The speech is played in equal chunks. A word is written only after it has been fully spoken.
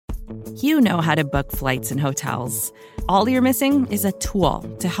You know how to book flights and hotels. All you're missing is a tool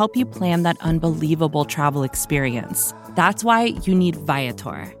to help you plan that unbelievable travel experience. That's why you need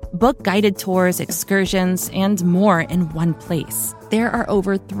Viator. Book guided tours, excursions, and more in one place. There are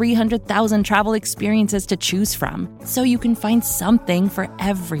over 300,000 travel experiences to choose from, so you can find something for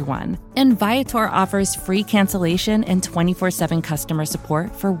everyone. And Viator offers free cancellation and 24/7 customer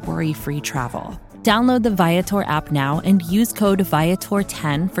support for worry-free travel. Download the Viator app now and use code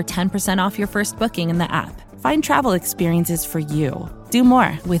Viator10 for 10% off your first booking in the app. Find travel experiences for you. Do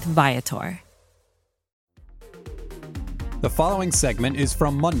more with Viator. The following segment is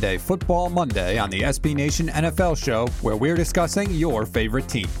from Monday, Football Monday on the SB Nation NFL Show, where we're discussing your favorite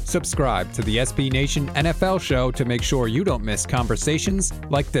team. Subscribe to the SB Nation NFL Show to make sure you don't miss conversations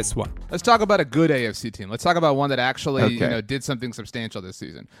like this one. Let's talk about a good AFC team. Let's talk about one that actually did something substantial this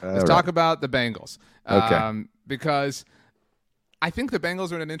season. Let's talk about the Bengals. Because I think the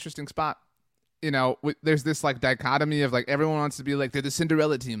Bengals are in an interesting spot. There's this dichotomy of everyone wants to be they're the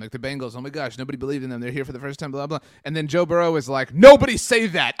Cinderella team, like the Bengals. Oh my gosh, nobody believed in them. They're here for the first time, blah, blah. And then Joe Burrow is like, nobody say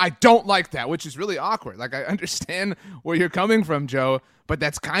that. I don't like that, which is really awkward. I understand where you're coming from, Joe, but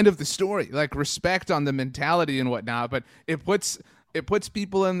that's kind of the story. Respect on the mentality and whatnot, but it puts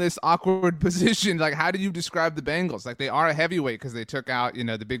people in this awkward position. How do you describe the Bengals? They are a heavyweight because they took out,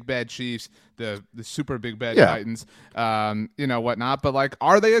 the big bad Chiefs, the super big bad Titans, whatnot. But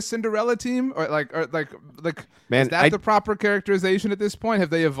are they a Cinderella team or man, is that the proper characterization at this point?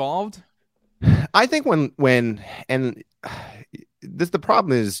 Have they evolved? I think the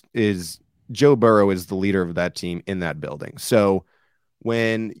problem is Joe Burrow is the leader of that team in that building. So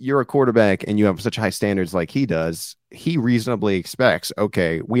when you're a quarterback and you have such high standards like he does, he reasonably expects,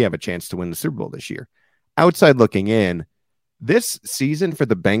 okay, we have a chance to win the Super Bowl this year. Outside looking in, this season for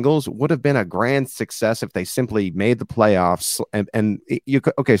the Bengals would have been a grand success if they simply made the playoffs. So you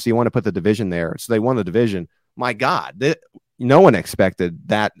want to put the division there. So they won the division. My God, no one expected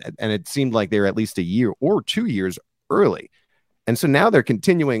that. And it seemed like they were at least a year or 2 years early. And so now they're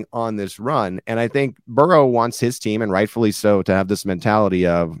continuing on this run. And I think Burrow wants his team, and rightfully so, to have this mentality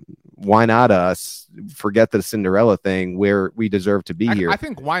of why not us? Forget the Cinderella thing where we deserve to be here. I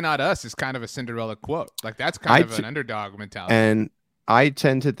think why not us is kind of a Cinderella quote. That's kind of an underdog mentality. And I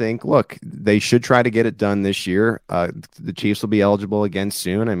tend to think, look, they should try to get it done this year. The Chiefs will be eligible again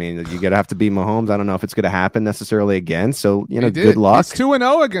soon. I mean, you're going to have to beat Mahomes. I don't know if it's going to happen necessarily again. So, good luck. It's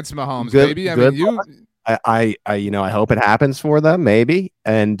 2-0 against Mahomes, baby. I hope it happens for them, maybe,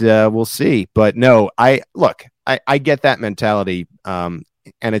 and we'll see. But no, I get that mentality, and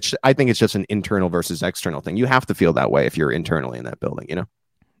I think it's just an internal versus external thing. You have to feel that way if you're internally in that building,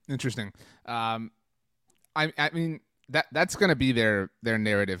 Interesting. I mean that's going to be their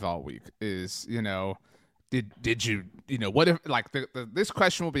narrative all week. Is did you what if this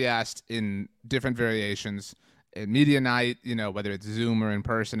question will be asked in different variations. At media night, whether it's Zoom or in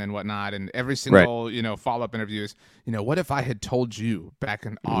person and whatnot, and every single, follow-up interviews, what if I had told you back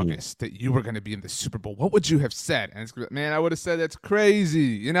in August that you were going to be in the Super Bowl? What would you have said? And I would have said, that's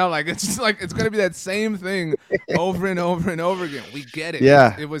crazy. It's just it's going to be that same thing over and over and over again. We get it.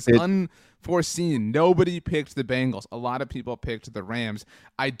 Yeah. It was unforeseen. Nobody picked the Bengals. A lot of people picked the Rams.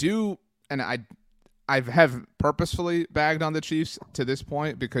 I have purposefully bagged on the Chiefs to this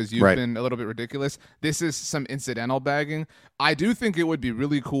point because you've been a little bit ridiculous. This is some incidental bagging. I do think it would be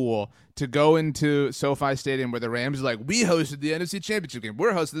really cool to go into SoFi Stadium where the Rams are we hosted the NFC Championship game.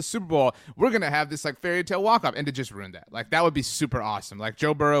 We're hosting the Super Bowl. We're going to have this fairy tale walk-up, and to just ruin that. That would be super awesome.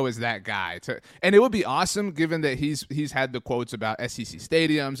 Joe Burrow is that guy. And it would be awesome given that he's had the quotes about SEC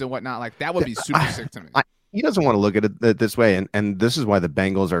stadiums and whatnot. That would be super sick to me. He doesn't want to look at it this way, and this is why the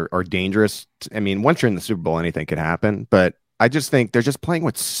Bengals are dangerous. I mean, once you're in the Super Bowl, anything could happen. But I just think they're just playing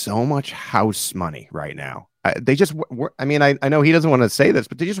with so much house money right now. They just I know he doesn't want to say this,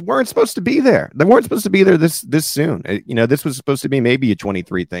 but they just weren't supposed to be there. They weren't supposed to be there this soon. This was supposed to be maybe a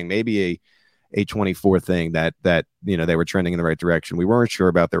 23 thing, maybe a 24 thing that they were trending in the right direction. We weren't sure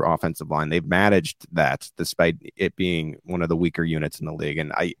about their offensive line. They've managed that despite it being one of the weaker units in the league.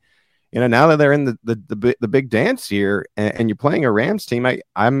 And now that they're in the big dance here, and you're playing a Rams team,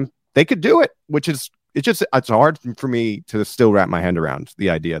 they could do it, which is it's hard for me to still wrap my head around the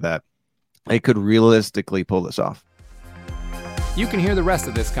idea that they could realistically pull this off. You can hear the rest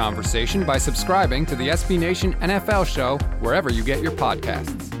of this conversation by subscribing to the SB Nation NFL Show wherever you get your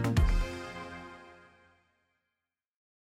podcasts.